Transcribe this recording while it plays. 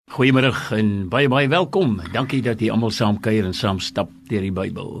Goeiemiddag en baie welkom. Dankie dat jy almal saam kuier en saam stap deur die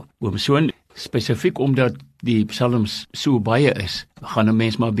Bybel. Oom Soon, spesifiek omdat die psalms so baie is, gaan 'n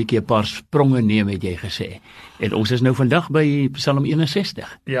mens maar 'n bietjie 'n paar spronge neem, het jy gesê. En ons is nou vandag by Psalm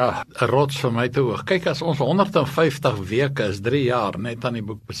 61. Ja, 'n rots vir my te hoog. Kyk, as ons 150 weke is 3 jaar net aan die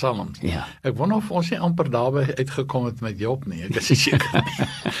boek Psalms. Ja. Ek wonder of ons nie amper daarby uitgekom het met Job nie. Ek is nie seker nie.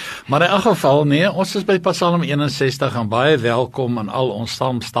 Maar in elk geval, nee, ons is by Psalm 61 en baie welkom aan al ons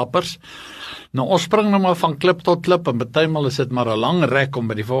saamstappers. Nou, ons spring nou maar van klip tot klip en partymal is dit maar 'n lang rek om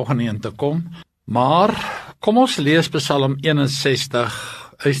by die volgende een te kom. Maar kom ons lees Psalm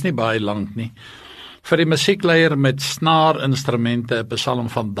 61. Hy's nie baie lank nie. Vir die musiekleier met snaarinstrumente, 'n psalm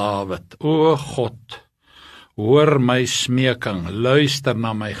van Dawid. O God, hoor my smeking, luister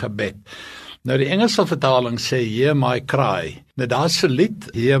na my gebed. Nou die Engelse vertaling sê, hear my cry. Nou daar's 'n lied,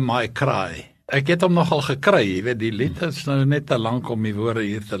 hear my cry. Ek het hom nogal gekry, jy weet, die lied is nou net te lank om die woorde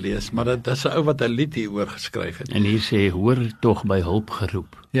hier te lees, maar dit is 'n ou wat 'n lied hieroor geskryf het. En hier sê, hoor tog by hulp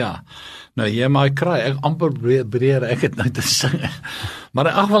geroep. Ja, nou hear my cry, ek amper breer ek het nou te sing. Maar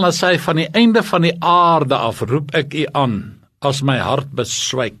in elk geval, dan sê hy, van die einde van die aarde af roep ek u aan, as my hart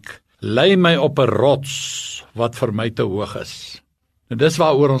beswyk. Lei my op 'n rots, wat vir my te hoog is. Nou dis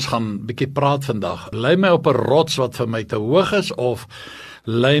waaroor ons gaan bietjie praat vandag. Lei my op 'n rots wat vir my te hoog is, of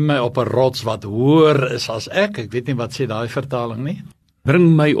lei my op 'n rots wat hoër is as ek. Ek weet nie wat sê daai vertaling nie.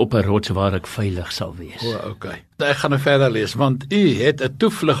 Bring my op 'n rots waar ek veilig sal wees. Okay. Ek gaan nou verder lees, want u het 'n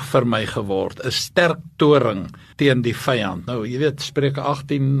toevlug vir my geword, 'n sterk toring teen die vyand. Nou, jy weet, Spreuke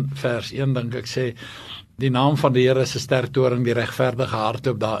 18 vers 1 dink ek sê, die naam van die Here is 'n sterk toring, die regverdige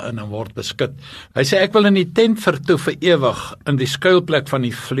hardloop daarin en word beskud. Hy sê, ek wil in die tent vertoef vir ewig, in die skuilplek van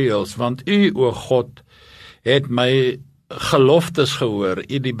die vleuels, want u, o God, het my geloftes gehoor,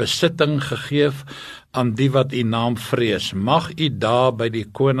 u die besitting gegee aan die wat u naam vrees. Mag u daar by die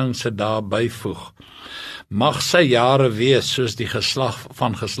koning se dae byvoeg. Mag sy jare wees soos die geslag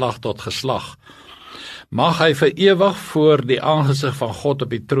van geslag tot geslag. Mag hy vir ewig voor die aangesig van God op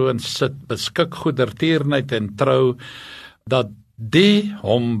die troon sit, beskik goedertierenheid en trou, dat die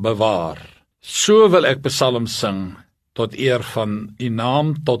hom bewaar. So wil ek psalms sing, tot eer van u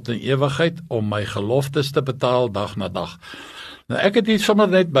naam tot in ewigheid, om my geloftes te betaal dag na dag. Nou ek het hier sommer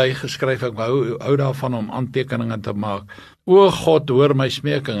net bygeskryf, ek hou daarvan om aantekeninge te maak. O God, hoor my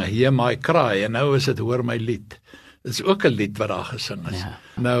smeking, hear my cry, en nou is dit hoor my lied. Dit is ook 'n lied wat daar gesing is. Ja.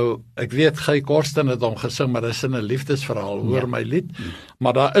 Nou, ek weet, Guy Korsten het hom gesing, maar dit is in 'n liefdesverhaal, hoor my lied.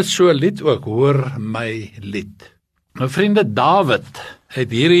 Maar daar is so 'n lied ook, hoor my lied. Nou vriende, Dawid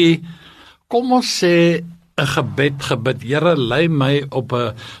het hierdie, kom ons sê, 'n gebed, Here, lei my op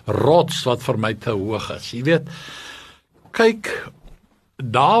 'n rots wat vir my te hoog is. Jy weet, kyk,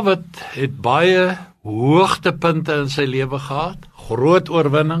 Dawid het baie hoogtepunte in sy lewe gehad, groot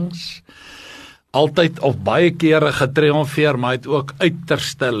oorwinnings, altyd of baie kere getriomfeer, maar hy het ook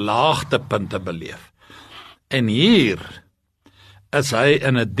uiterste laagtepunte beleef. En hier is hy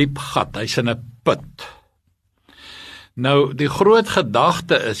in 'n diep gat, hy's in 'n put. Nou, die groot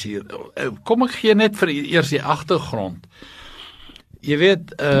gedagte is hier, kom ek gee net vir eers die agtergrond. Jy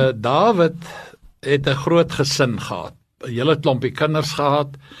weet, Dawid het 'n groot gesin gehad, 'n hele klompie kinders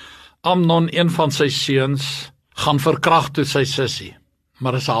gehad. Amnon, een van sy seuns, gaan verkragt toe sy sussie,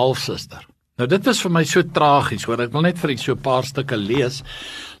 maar is 'n halfsuster. Nou dit is vir my so tragies, hoor, ek wil net vir u so 'n paar stukke lees,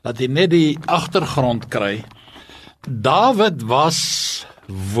 dat jy net die agtergrond kry. Dawid was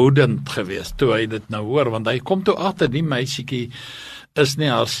woedend geweest toe hy dit nou hoor, want hy kom toe agter, die meisietjie is nie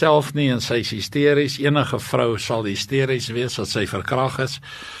haarself nie, en sy is hysteries. Enige vrou sal hysteries wees as sy verkragt is.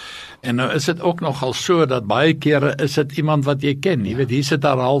 En nou is dit ook nogal so, dat baie kere is dit iemand wat jy ken, jy weet, hier sit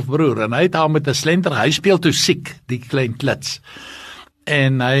haar halfbroer, en hy het haar met 'n slenter, hy speel toe siek, die klein klits,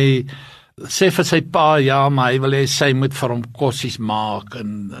 en hy sê vir sy pa, ja, maar hy wil hê sy moet vir hom kossies maak,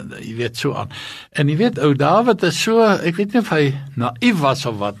 en jy weet so aan. En jy weet, ou Dawid is so, ek weet nie of hy naïef was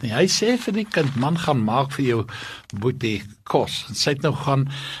of wat nie, hy sê vir die kind, man, gaan maak vir jou boetie kos, en sy het nou gaan,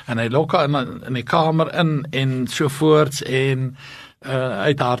 en hy lok haar in die kamer in, en so voorts, en hy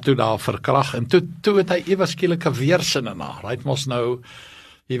het haar toe daar verkragt, en toe het hy ewe skielik 'n weersin in haar, hy het mos nou,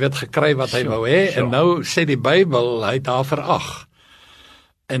 jy weet, gekry wat hy wou hê, en nou sê die Bybel, hy het haar verag.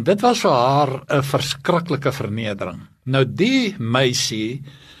 En dit was vir haar 'n verskriklike vernedering. Nou die meisie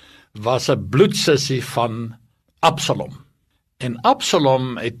was 'n bloedsussie van Absalom. En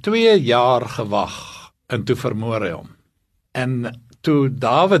Absalom het 2 jaar gewag en toe vermoor hy hom. En toe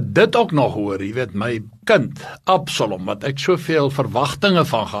Dawid dit ook nog hoor, jy weet, my kind Absalom, wat ek soveel verwagtinge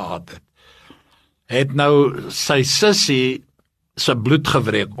van gehad het, het nou sy sussie se bloed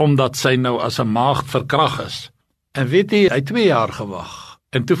gewreek, omdat sy nou as 'n maagd verkragt is. En weet jy, hy het 2 jaar gewag.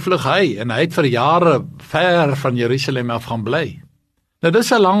 En toe vlug hy, en hy het vir jare ver van Jerusalem af gaan bly. Nou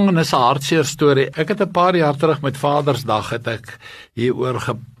dis 'n lang en is 'n hartseer storie. Ek het 'n paar jaar terug met Vadersdag het ek hieroor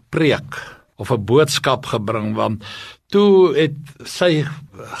gepreek, of 'n boodskap gebring, want toe het sy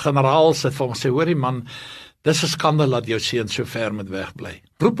generaals het vir hom gesê, hoorie man, dis 'n skande dat jou seun so ver moet wegbly.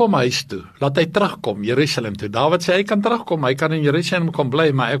 Roep hom huis toe, laat hy terugkom, Jerusalem toe. Dawid sê, hy kan terugkom, hy kan in Jerusalem kom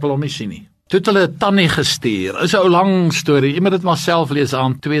bly, maar ek wil hom nie sien nie. Toe het hulle Tannie gestuur, is 'n ou lang storie, jy moet dit maar self lees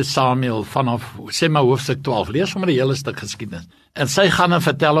aan 2 Samuel, vanaf, sê maar hoofstuk 12, lees maar die hele stuk geskiedenis. En sy gaan en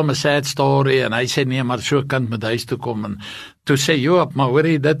vertel hom 'n sad story, en hy sê, nee, maar so 'n kind moet huis toe kom, en toe sê Joab, maar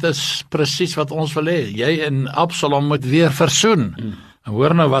hoorie, dit is presies wat ons wil hê, jy en Absalom moet weer versoen. En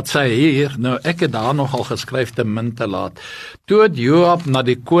hoor nou wat sê hier, nou ek het daar nogal geskryf te min te laat. Toe het Joab na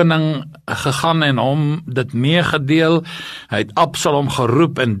die koning gegaan en hom dit meegedeel, hy het Absalom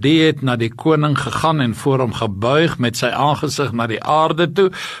geroep en die het na die koning gegaan en voor hom gebuig met sy aangesig na die aarde toe,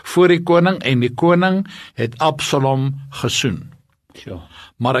 voor die koning, en die koning het Absalom gesoen. Ja.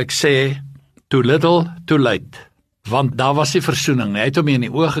 Maar ek sê, too little, too late, want daar was die versoening, hy het hom nie in die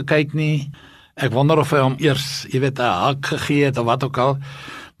oë gekyk nie. Ek wonder of hy hom eers, jy weet, 'n hak gegee het of wat ook al,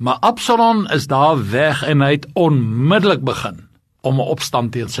 maar Absalom is daar weg en hy het onmiddellik begin om 'n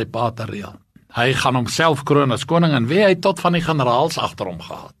opstand teen sy pa te reël. Hy gaan homself kroon as koning en hy tot van die generaals agter hom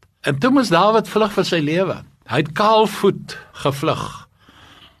gehad. En toe moes Dawid vlug vir sy lewe. Hy het kaalvoet gevlug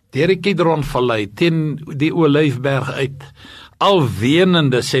deur die Kidron-vallei teen die Olyfberg uit. Al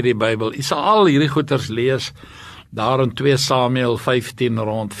wenende, sê die Bybel. Jy sal al hierdie goeters lees daar in 2 Samuel 15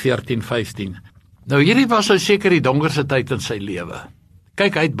 rond 14-15. Nou hierdie was nou seker die donkerste tyd in sy lewe.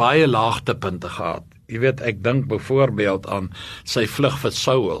 Kyk, hy het baie laagtepunte gehad. Jy weet, ek dink byvoorbeeld aan sy vlug vir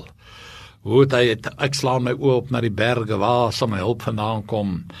Saul. Hoe het hy, ek slaan my oë op na die berge, waar sal my hulp vandaan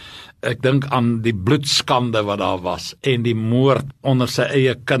kom? Ek dink aan die bloedskande wat daar was, en die moord onder sy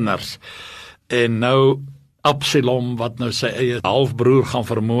eie kinders. En nou Absalom, wat nou sy eie halfbroer gaan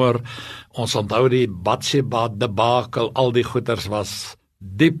vermoor. Ons onthou die Batseba debakel, al die goeters was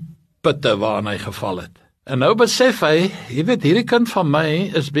diep putte waarin hy geval het. En nou besef hy, jy weet, hierdie kind van my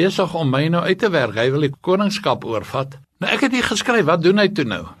is besig om my nou uit te werk, hy wil die koningskap oorvat. Nou ek het hier geskryf, wat doen hy toe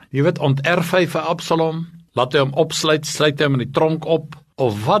nou? Jy weet, onterf hy vir Absalom, laat hy hom opsluit, sluit hy hom in die tronk op,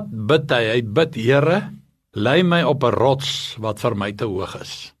 of wat bid hy? Hy bid, Here, lei my op 'n rots wat vir my te hoog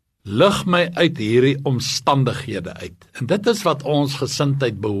is. Lig my uit hierdie omstandighede uit. En dit is wat ons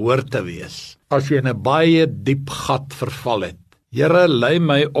gesindheid behoort te wees. As jy in 'n baie diep gat verval het, Here, lei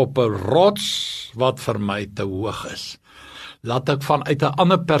my op 'n rots wat vir my te hoog is. Laat ek vanuit 'n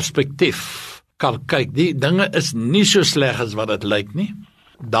ander perspektief kan kyk. Die dinge is nie so sleg as wat dit lyk nie.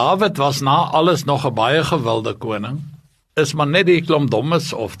 Dawid was na alles nog 'n baie gewilde koning. Is maar net die klomp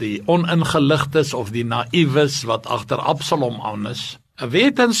dommes of die oningeligtes of die naïewes wat agter Absalom aan is.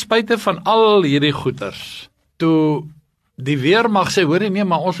 Weet ten spyte van al hierdie goeters, toe die weermag sê, hoor nee,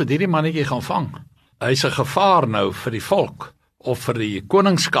 maar ons moet hierdie mannetjie gaan vang. Hy's 'n gevaar nou vir die volk, of vir die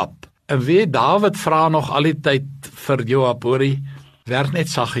koningskap. En weet, Dawid vra nog al die tyd vir Joab, hoorie, werk net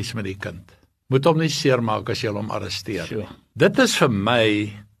saggies met die kind. Moet hom nie seermaak as jy hom arresteer. Sure. Dit is vir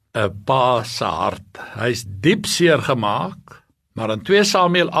my 'n pa se hart. Hy's diep seer gemaak, maar in 2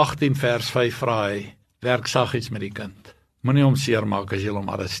 Samuel 18 vers 5 vra hy, werk saggies met die kind. Moenie hom seermaak as jy hom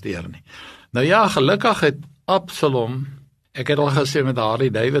arresteer nie. Nou ja, gelukkig het Absalom, ek het al gesê met Harley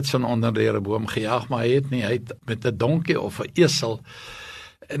Davidson onder deur 'n boom gejaag, maar hy het met 'n donkie of 'n esel,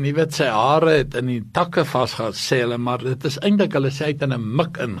 en jy weet sy hare het in die takke vasgehad, sê hulle, maar dit is eintlik, hulle sê hy het in 'n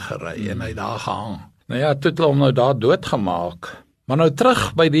mik ingery, en hy het daar gehang. Nou ja, toe het hulle hom nou daar doodgemaak. Maar nou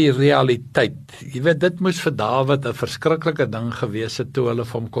terug by die realiteit. Jy weet, dit moes vir Dawid 'n verskriklike ding gewees het toe hulle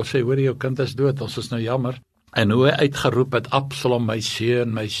vir hom kon sê, hoor, jou kind is dood, ons is nou jammer. En hoe hy uitgeroep het, Absalom, my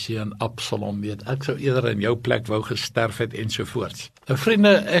seun, Absalom, weet, ek sou eerder in jou plek wou gesterf het, ensovoorts. Nou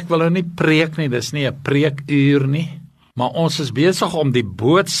vriende, ek wil nou nie preek nie, dis nie 'n preekuur nie, maar ons is besig om die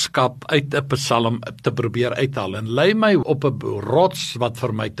boodskap uit 'n psalm te probeer uithaal, en lei my op 'n rots wat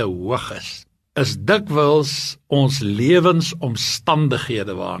vir my te hoog is dikwels ons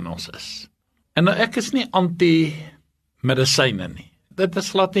lewensomstandighede waarin ons is. En nou, ek is nie anti-medisyne nie, dit is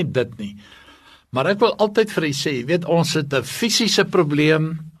glad nie dit nie, maar ek wil altyd vir u sê, weet, ons het 'n fisiese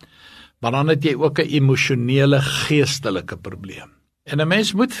probleem, maar dan het jy ook 'n emosionele, geestelike probleem. En 'n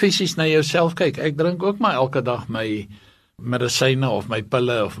mens moet fisies na jouself kyk. Ek drink ook maar elke dag my medisyne of my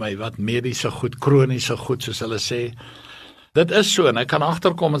pille of my wat mediese goed, kroniese goed, soos hulle sê. Dit is so, en ek kan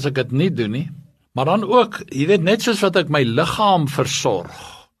agterkom as ek dit nie doen nie. Maar dan ook, jy weet, net soos wat ek my liggaam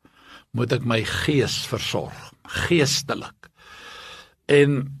versorg, moet ek my gees versorg, geestelik.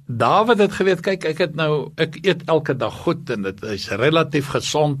 En Dawid het geweet, kyk, ek eet elke dag goed en dit is relatief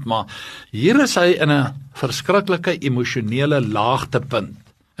gesond, maar hier is hy in 'n verskriklike emosionele laagtepunt.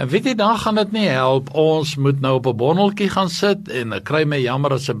 En weet jy, dan gaan dit nie help, ons moet nou op 'n bondeltjie gaan sit en ek kry my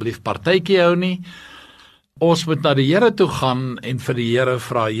jammer asseblief partytjie hou nie. Ons moet na die Here toe gaan en vir die Here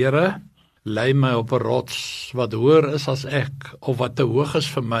vra, Here, lei my op 'n rots wat hoër is as ek, of wat te hoog is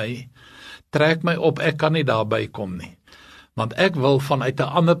vir my, trek my op, ek kan nie daarby kom nie. Want ek wil vanuit 'n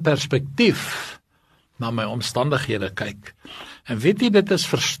ander perspektief na my omstandighede kyk. En weet jy, dit is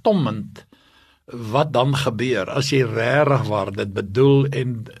verstommend wat dan gebeur as jy regtig waar dit bedoel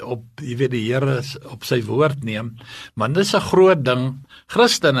en op die Here op sy woord neem. Want dis 'n groot ding.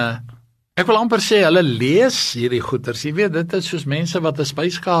 Christene, ek wil amper sê hulle lees hierdie goeters. Jy weet, dit is soos mense wat 'n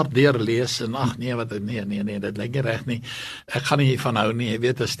spyskaart deurlees en ag nee, nee, dit lyk nie reg nie. Ek gaan nie hiervan hou nie. Jy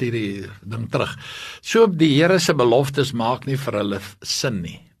weet, as stuur die ding terug. So die Here se beloftes maak nie vir hulle sin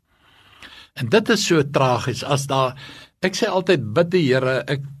nie. En dit is so tragies as daar, ek sê altyd bid die Here,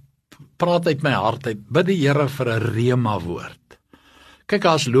 ek praat uit my hart uit, bid die Here vir 'n rema woord. Kyk,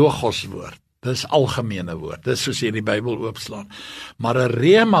 as logos woord. Dis algemene woord, dis soos jy die Bybel oopslaan. Maar 'n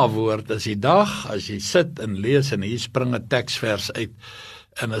rema woord is die dag, as jy sit en lees en hier spring 'n teksvers uit,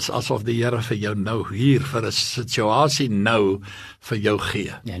 en is asof die Here vir jou nou hier, vir 'n situasie nou, vir jou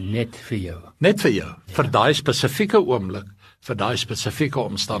gee. Ja, net vir jou. Net vir jou, vir daai spesifieke oomblik, vir daai spesifieke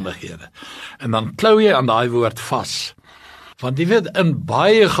omstandighede. En dan klou jy aan daai woord vas. Want jy weet, in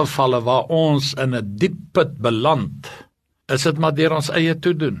baie gevalle waar ons in 'n diep put beland, is dit maar deur ons eie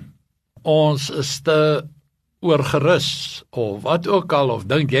toedoen. Ons is te oorgerus, of wat ook al, of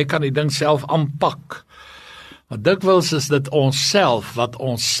dink jy kan die ding self aanpak. Want dikwels is dit onsself wat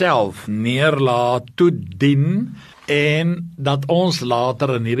onsself neerlaat, toedien, en dat ons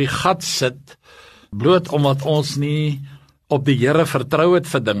later in hierdie gat sit, bloot omdat ons nie op die Here vertrou het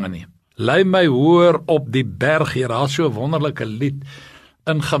vir dinge nie. Lei my hoër op die berg, hier daar so 'n wonderlike lied,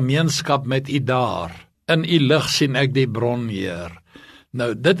 in gemeenskap met U daar, in U lig sien ek die bron, Heer.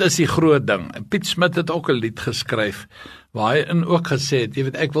 Nou, dit is die groot ding. En Piet Smit het ook 'n lied geskryf, waar hy in ook gesê het, jy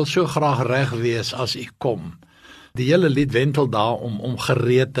weet, ek wil so graag reg wees as U kom. Die hele lied wentel daar om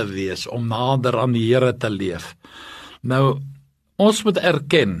gereed te wees, om nader aan die Here te leef. Nou, ons moet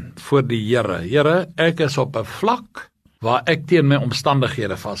erken voor die Here, Here, ek is op 'n vlak, waar ek teen my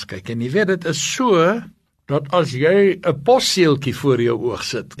omstandighede vaskyk. En jy weet, dit is so, dat as jy 'n posseeltjie voor jou oog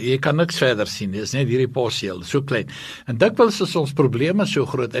sit, jy kan niks verder sien, dit is net hierdie posseel, so klein. En dikwels is ons probleme so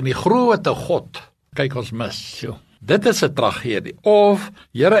groot, en die grootte God, kyk ons mis. So. Dit is 'n tragedie. Of,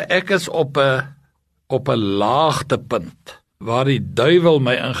 Here, ek is op 'n laagtepunt, waar die duiwel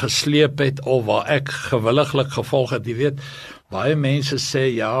my ingesleep het, of waar ek gewilliglik gevolg het. Jy weet, baie mense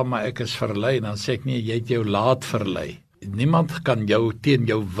sê, ja, maar ek is verlei, dan sê ek nie, jy het jou laat verlei. Niemand kan jou teen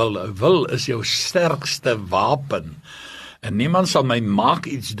jou wil. 'n Wil is jou sterkste wapen. En niemand sal my maak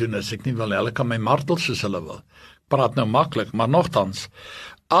iets doen as ek nie wil. Hulle kan my martel soos hulle wil. Praat nou maklik, maar nogtans,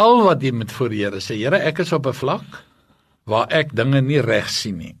 al wat jy moet voor die Here sê, Here, ek is op 'n vlak waar ek dinge nie reg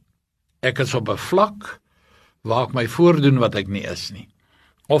sien nie. Ek is op 'n vlak waar ek my voordoen wat ek nie is nie.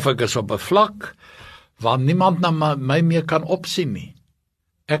 Of ek is op 'n vlak waar niemand na my meer kan opsien nie.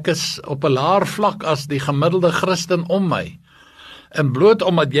 Ek is op 'n laer vlak as die gemiddelde Christen om my. En bloot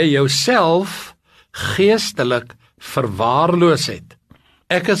omdat jy jouself geestelik verwaarloos het.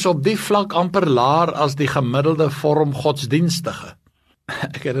 Ek is op die vlak amper laer as die gemiddelde vorm godsdienstige.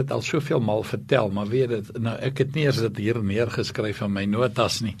 Ek het dit al soveel maal vertel, maar weet dit, nou ek het nie eers dit hier neergeskryf in my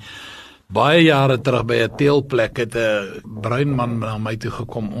notas nie. Baie jare terug by 'n teelplek het 'n bruin man na my toe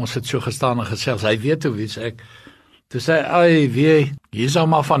gekom. Ons het so gestaan en gesels. Hy weet hoe wie's ek. Toe sê hy, wie, hier is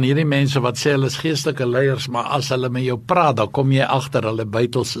maar van hierdie mense wat sê hulle is geestelike leiers, maar as hulle met jou praat, dan kom jy agter hulle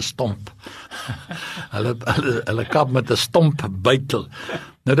buitelse stomp. hulle kap met 'n stomp buitel.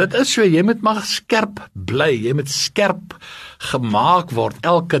 Nou dit is so, jy moet maar skerp bly, jy moet skerp gemaak word.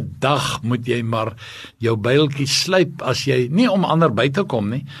 Elke dag moet jy maar jou byltjie slyp, as jy, nie om ander by te kom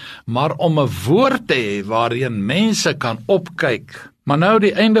nie, maar om 'n woord te hê waarin mense kan opkyk. Maar nou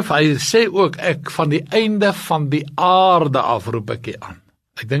die einde van, hy sê ook, ek van die einde van die aarde af roep ek jy aan.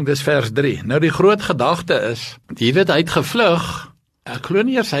 Ek dink dis vers 3. Nou die groot gedagte is, jy weet, hy het gevlug. Ek glo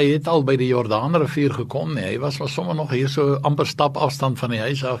nie eers hy het al by die Jordaanrivier gekom nie. Hy was sommer nog hier so amper stap afstand van die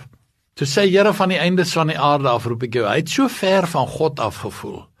huis af. Toe sê Here, van die eindes van die aarde af roep ek jou. Hy het so ver van God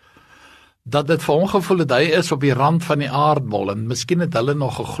afgevoel, dat dit vir hom gevoel het, hy is op die rand van die aardbol, en miskien het hulle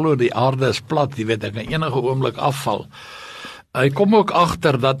nog geglo, die aarde is plat, jy weet, ek kan enige oomblik afval. Hy kom ook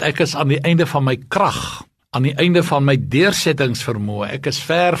agter dat ek is aan die einde van my krag, aan die einde van my deursettingsvermoë, ek is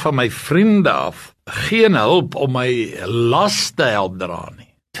ver van my vriende af. geen hulp om my las te help dra nie.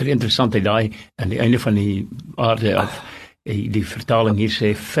 Vir interessant dat daai aan die einde van die aarde af die vertaling hier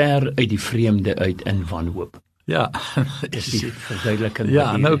sê ver uit die vreemde uit in wanhoop. Ja, Is die verduideliking.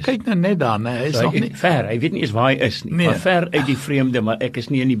 ja, nou kyk nou net dan, hy is nog nie ver, hy weet nie eens waar hy is nie, Nee. maar ver uit die vreemde, maar ek is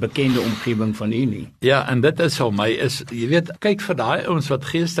nie in die bekende omgewing van u nie. Ja, en dit is vir my is, jy weet, kyk vir daai ouens wat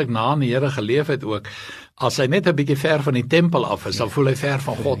geestelik na aan die Here geleef het ook, as hy net 'n bietjie ver van die tempel af is, dan voel hy ver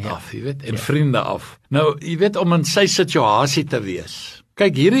van God af, jy weet, en vriende af. Nou, jy weet, om in sy situasie te wees.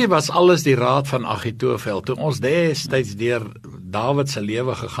 Kyk, hierdie was alles die raad van Agitofel. Toe ons destyds deur Dawid se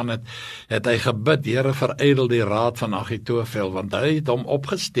lewe gegaan het, het hy gebid, Here, verydel die raad van Agitofel, want hy het hom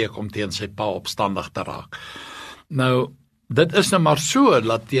opgesteek om teen sy pa opstandig te raak. Nou, dit is nou maar so,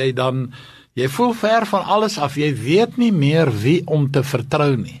 dat jy voel ver van alles af, jy weet nie meer wie om te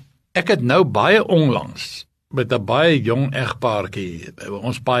vertrou nie. Ek het nou baie onlangs met 'n baie jong egpaartjie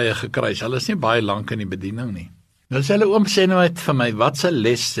ons paie gekruis. Hulle is nie baie lank in die bediening nie. Nou sê hulle oom sê nou uit vir my, wat 'n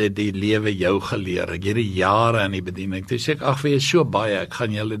les het die lewe jou geleer? Ek het die jare in die bediening. Toe sê ek, ag, vir jy so baie, ek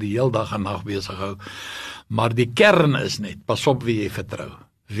gaan julle die heel dag en nag besig hou. Maar die kern is net, pas op wie jy vertrou.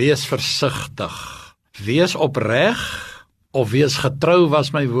 Wees versigtig. Wees opreg of wees getrou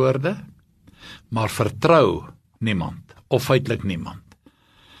was my woorde, maar vertrou niemand of feitelik niemand.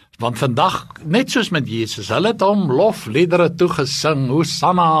 Want vandag, net soos met Jesus, hulle het hom lofliedere toegesing,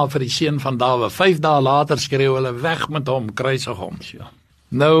 Hosanna vir die seun van Dawid. 5 dae later skreeu hulle weg met hom, kruisig hom.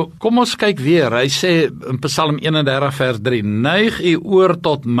 Nou, kom ons kyk weer. Hy sê in Psalm 31 vers 3, neig u oor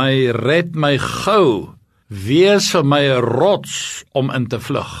tot my, red my gou, wees vir my 'n rots om in te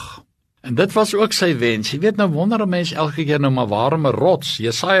vlug. En dit was ook sy wens. Jy weet, nou wonder 'n mens elke keer nou maar waarom 'n rots?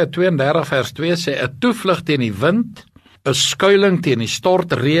 Jesaja 32 vers 2 sê 'n toevlug teen die wind, 'n skuiling teen die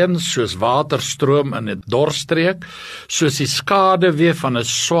stortreën, soos waterstroom in 'n dorstreek, soos die skaduwee van 'n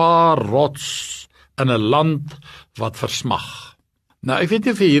swaar rots in 'n land wat versmag. Nou, ek weet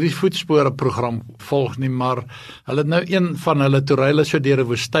nie of jy hierdie voetspore program volg nie, maar hulle het nou een van hulle toe ry hulle so deur 'n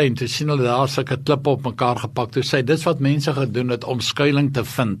woestyn, toe sien hulle daar sulke klippe op mekaar gepak, toe sê dis wat mense gedoen het om skuiling te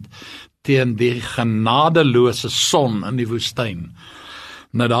vind teen die genadeloose son in die woestyn.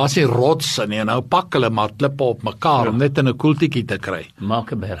 Nou daar's die rots en nou pak hulle maar klippe op mekaar om net in 'n koeltjie te kry.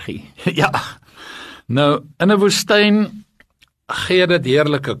 Maak 'n bergie. Ja. Nou in 'n woestyn gee dit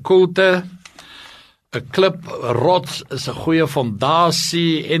heerlike koelte. 'n Klip, rots is 'n goeie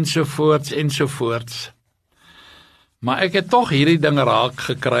fondasie ensovoorts. Maar ek het tog hierdie ding raak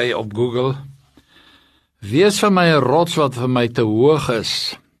gekry op Google. Wees vir my 'n rots wat vir my te hoog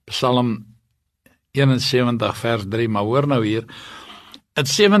is. Psalm 71 vers 3, maar hoor nou hier. In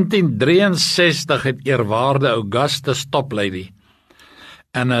 1763 het eerwaarde Augustus Toplady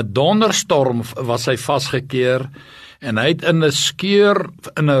in 'n donderstorm was hy vasgekeer en hy het in 'n skeur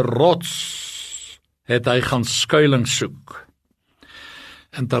in 'n rots het hy gaan skuiling soek.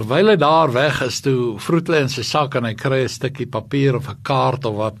 En terwyl hy daar weg is, toe vroet hy in sy sak en hy kry 'n stukkie papier of 'n kaart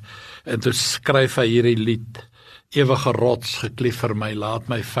of wat, en toe skryf hy hierdie lied, ewige rots geklief vir my, laat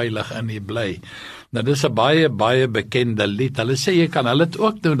my veilig in U bly. Nou dis 'n baie bekende lied. Hulle sê jy kan hulle het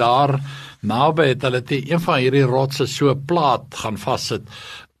ook nou daar naby het hulle een van hierdie rotse so plaat gaan vassit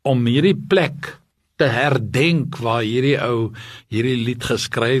om hierdie plek te herdenk waar hierdie ou hierdie lied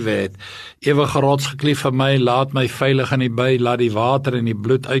geskryf het. Ewige rots geklief vir my, laat my veilig in U by, laat die water en die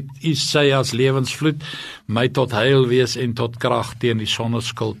bloed uit U sy as lewensvloed my tot heil wees en tot krag teen die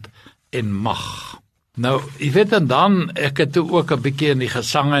sonneskuld en mag. Nou, jy weet, en dan, ek het toe ook 'n bietjie in die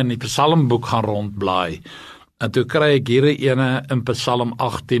gesange in die psalmboek gaan rondblaai, en toe kry ek hierdie ene in Psalm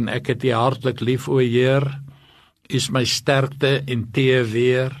 18, ek het U hartlik lief, o Heer, U is my sterkte en tee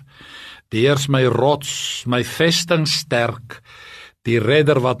weer, die Heer is my rots, my vesting sterk, die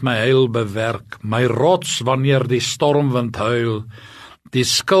redder wat my heil bewerk, my rots wanneer die stormwind huil, die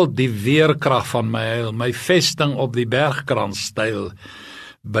skild, die weerkrag van my heil, my vesting op die bergkrans styl,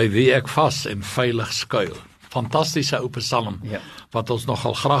 by wie ek vas en veilig skuil. Fantastiese ou psalm, wat ons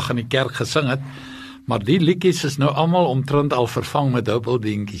nogal graag in die kerk gesing het, maar die liedjies is nou almal omtrent al vervang met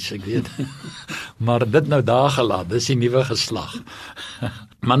huppeldientjies, ek weet. Maar dit nou daar gelaat, dis die nuwe geslag.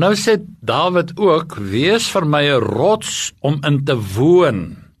 Maar nou sê Dawid ook, wees vir my 'n rots om in te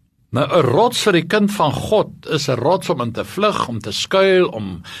woon. Nou 'n rots vir die kind van God is 'n rots om in te vlug, om te skuil,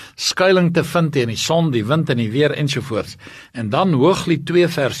 om skuiling te vind teen die son, die wind en die weer ensovoorts. En dan Hooglied 2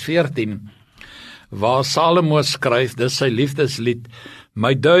 vers 14, waar Salomo skryf, dis sy liefdeslied,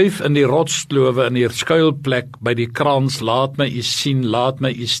 my duif in die rotsklowe in die skuilplek by die krans, laat my U sien, laat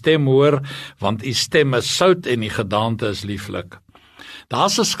my U stem hoor, want U stem is sout en U gedaante is lieflik.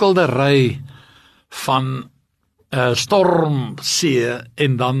 Daar's 'n skildery van stormsee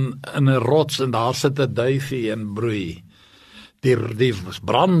en dan in 'n rots en daar sit 'n duifie en broei. Die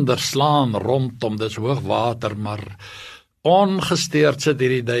brander slaan rondom, dis hoog water, maar ongesteerd sit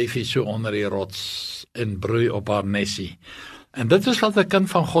hierdie duifie so onder die rots en broei op haar nesie. En dit is wat 'n kind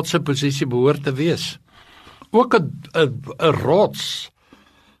van God se posisie behoort te wees. Ook 'n rots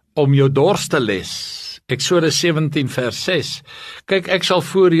om jou dors te les. Eksodus 17 vers 6. Kyk, ek sal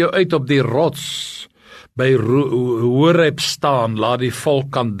voor jou uit op die rots by Horeb staan, laat die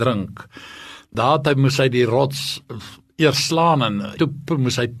volk kan drink. Daar moes hy die rots eers slaan en toe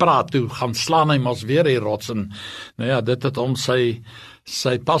moes hy praat, toe gaan slaan hy mos weer die rots en nou ja, dit het hom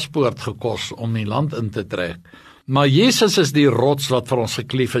sy paspoort gekos om die land in te trek. Maar Jesus is die rots wat vir ons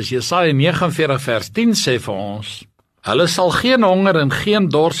geklief is. Jesaja 49 vers 10 sê vir ons, hulle sal geen honger en geen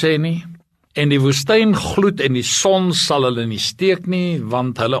dors hê nie, en die woestyn gloed en die son sal hulle nie steek nie,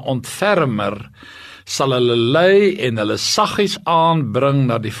 want hulle ontfermer sal hulle lei en hulle saggies aanbring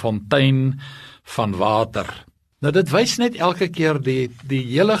na die fontein van water. Nou dit wys net elke keer die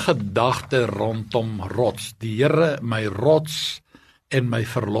hele gedagte rondom rots. Die Here, my rots en my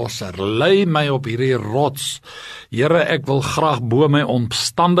verlosser. Lei my op hierdie rots. Here, ek wil graag bo my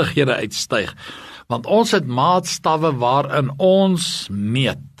omstandighede uitstyg, want ons het maatstawwe waarin ons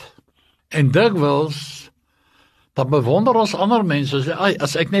meet. En dikwels dan bewonder ons ander mense, sê,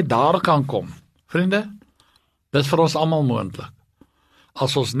 as ek net daar kan kom. Vriende, dis vir ons almal moontlik.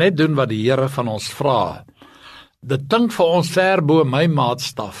 As ons net doen wat die Here van ons vra. Dit klink vir ons ver bo my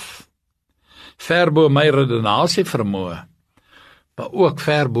maatstaf, ver bo my redenasie vermoë, maar ook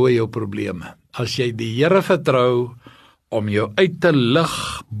ver bo jou probleme. As jy die Here vertrou om jou uit te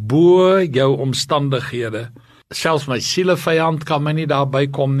lig bo jou omstandighede, selfs my sielevyand kan my nie daarby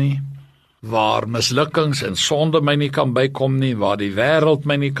kom nie, waar mislukkings en sonde my nie kan bykom nie, waar die wêreld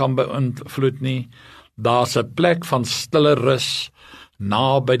my nie kan beïnvloed nie, daar's 'n plek van stille rus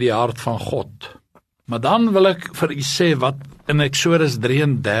naby die hart van God. Maar dan wil ek vir u sê wat in Eksodus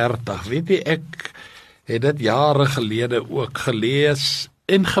 33, weet jy, ek het dit jare gelede ook gelees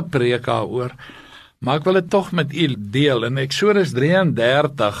en gepreek daaroor, maar ek wil dit tog met u deel. In Eksodus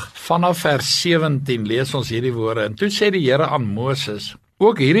 33 vanaf vers 17 lees ons hierdie woorde, en toe sê die Here aan Moses,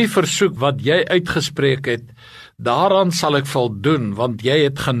 ook hierdie versoek wat jy uitgespreek het, daaraan sal ek voldoen, want jy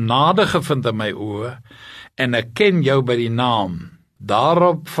het genade gevind in my oë, en ek ken jou by die naam.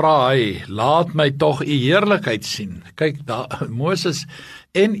 Daarop vra hy, laat my tog u heerlikheid sien. Kyk, Moses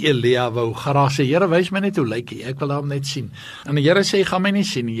en Elia wou graag sê, Here, wys my net hoe lyk hy, ek wil hom net sien. En die Here sê, jy gaan my nie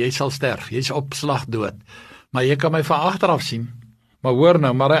sien nie, jy sal sterf, jy's op slag dood. Maar jy kan my van agteraf sien. Maar hoor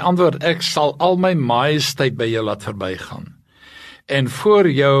nou, maar hy antwoord, ek sal al my majesteit by jou laat verbygaan. En voor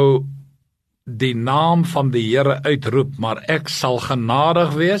jou die naam van die Here uitroep, maar ek sal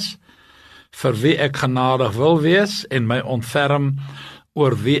genadig wees, vir wie ek genadig wil wees, en my ontferm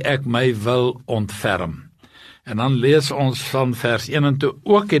oor wie ek my wil ontferm. En dan lees ons van vers 1 en toe,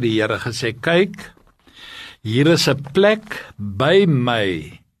 ook het die Here gesê, kyk, hier is 'n plek by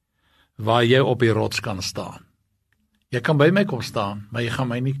my, waar jy op die rots kan staan. Jy kan by my kom staan, maar jy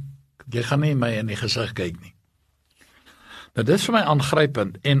gaan nie my in die gesig kyk nie. Nou dit is vir my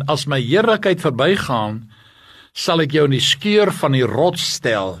aangrypend, en as my heerlikheid verbygaan, sal ek jou in die skeur van die rots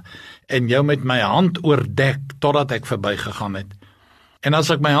stel, en jou met my hand oordek, totdat ek verbygegaan het. En as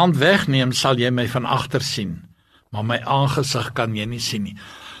ek my hand wegneem, sal jy my van agter sien, maar my aangesig kan jy nie sien nie.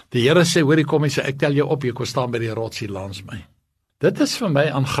 Die Here sê, hoorie, kom, ek tel jou op, jy kom staan by die rots hier langs my. Dit is vir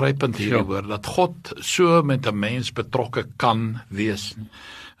my aangrypend hierdie woord, dat God so met 'n mens betrokke kan wees.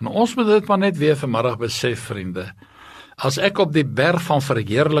 En ons moet dit maar net weer vanmiddag besef, vriende. As ek op die berg van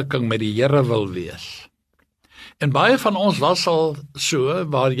verheerliking met die Here wil wees, en baie van ons was al so,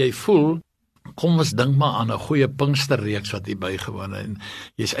 waar jy voel, kom ons dink maar aan 'n goeie Pinksterreeks wat jy bygewoon het, en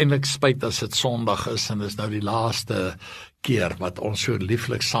jy's eintlik spyt as dit Sondag is, en dis nou die laaste keer wat ons so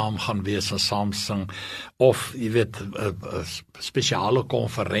lieflik saam gaan wees en saam sing, of jy weet, 'n spesiale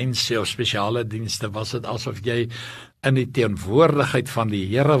konferensie of spesiale dienste, was dit asof jy in die teenwoordigheid van die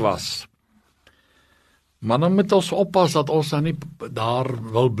Here was. Maar dan moet ons oppas dat ons nou nie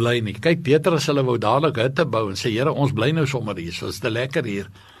daar wil bly nie. Kyk, Petrus hulle wou dadelik hutte bou en sê, Here, ons bly nou sommer hier, so is te lekker hier.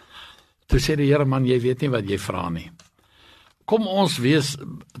 Toe sê die Here, man, jy weet nie wat jy vra nie. Kom ons wees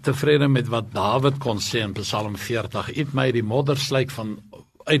tevrede met wat Dawid kon sê in Psalm 40, U het my uit die moddersluik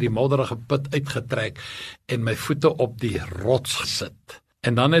uit die modderige put uitgetrek en my voete op die rots gesit.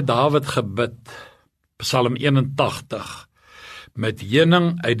 En dan het Dawid gebid, Psalm 81, met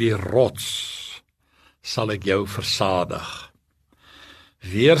heuning uit die rots sal ek jou versadig.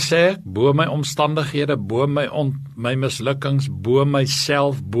 Weer sê ek, bo my omstandighede, bo my mislukkings, bo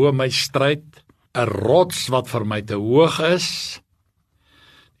myself, bo my stryd, 'n rots wat vir my te hoog is.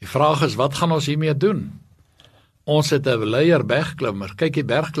 Die vraag is, wat gaan ons hiermee doen? Ons het 'n leier bergklimmer. Kyk, die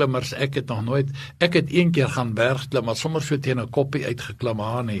bergklimmers, ek het een keer gaan bergklim, maar sommer so teen 'n koppie uitgeklim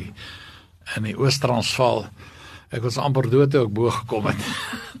aan in die Oos-Transvaal. Ek was amper dood toe ek bo gekom het.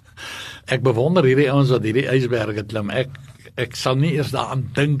 Ek bewonder hierdie ouens wat hierdie ysberge klim. Ek sal nie eers daaraan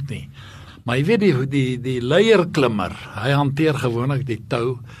dink nie. Maar jy weet die leierklimmer, hy hanteer gewoonlik die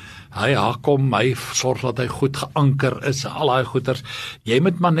tou. Hy hak hom, hy sorg dat hy goed geanker is, al daai goeters. Jy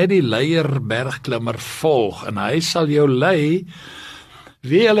moet maar net die leier bergklimmer volg en hy sal jou lei.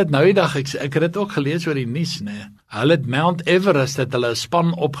 Wie hulle het nou die dag, ek het dit ook gelees oor die nuus, né? Hulle het Mount Everest, het hulle 'n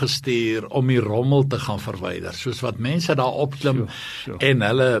span opgestuur om die rommel te gaan verwyder, soos wat mense daar opklim en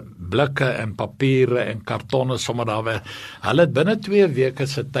hulle blikke en papiere en kartonne sommer daar weg. Hulle het binne 2 weke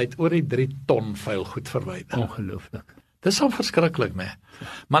se tyd oor die 3 ton vuil goed verwyder. Ongelooflik. Dis al verskriklik, né?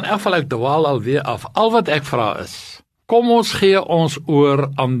 Maar in elk geval ek dwaal alweer af. Al wat ek vra is, kom ons gee ons oor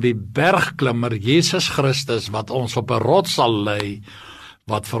aan die bergklimmer Jesus Christus wat ons op 'n rots sal lei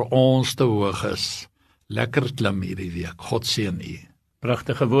wat vir ons te hoog is. Lekker klim hierdie week. God seën u.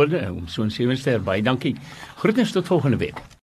 Pragtige woorde, Soon Zevenster, baie dankie. Groetens tot volgende week.